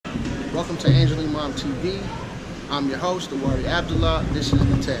Welcome to Imam TV. I'm your host, the Warrior Abdullah. This is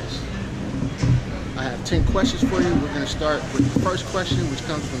the test. I have 10 questions for you. We're going to start with the first question, which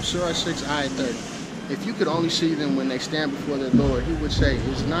comes from Surah 6, Ayah 30. If you could only see them when they stand before their Lord, he would say,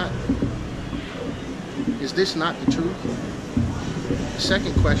 is this not the truth? The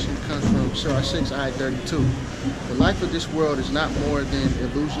second question comes from Surah 6, Ayah 32. The life of this world is not more than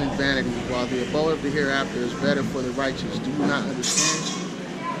illusion and vanity, while the abode of the hereafter is better for the righteous. Do you not understand?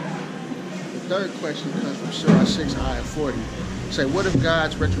 The third question comes from Surah 6, Ayah 40. Say, what if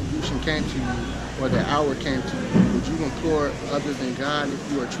God's retribution came to you, or the hour came to you? Would you implore other than God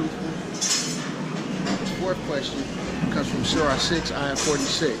if you are truthful? The fourth question comes from Surah 6, Ayah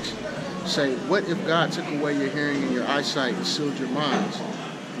 46. Say, what if God took away your hearing and your eyesight and sealed your minds?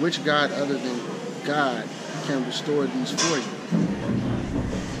 Which God other than God can restore these for you?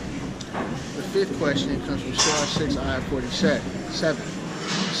 The fifth question comes from Surah 6, Ayah 47.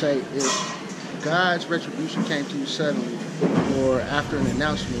 Say, if God's retribution came to you suddenly or after an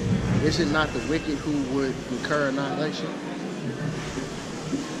announcement, is it not the wicked who would incur annihilation?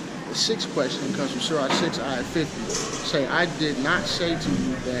 The sixth question comes from Surah 6, Ayah 50. Say, I did not say to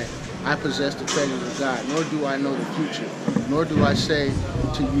you that I possess the treasures of God, nor do I know the future, nor do I say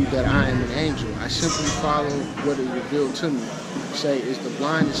to you that I am an angel. I simply follow what is revealed to me. Say, is the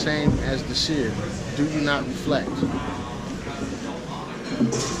blind the same as the seer? Do you not reflect?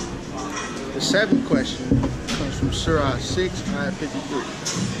 The seventh question comes from Surah 6, Ayah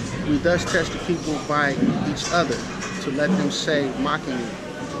 53. We thus test the people by each other to let them say mockingly,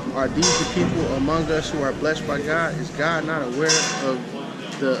 are these the people among us who are blessed by God? Is God not aware of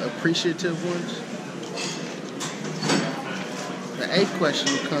the appreciative ones? The eighth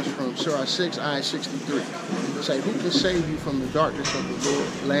question comes from Surah 6, Ayah 63. Say, who can save you from the darkness of the Lord,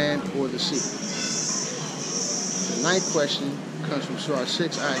 land or the sea? The ninth question comes from Surah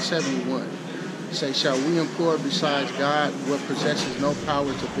 6, Ayah 71. Say, shall we implore besides God what possesses no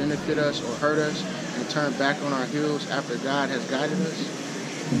power to benefit us or hurt us and turn back on our heels after God has guided us?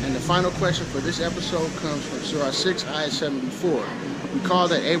 And the final question for this episode comes from Surah 6, Ayah 74. Recall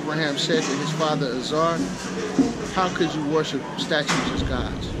that Abraham said to his father Azar, how could you worship statues as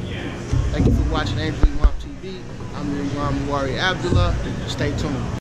gods? Thank you for watching Imam TV. I'm your Imam Warrior Abdullah. Stay tuned.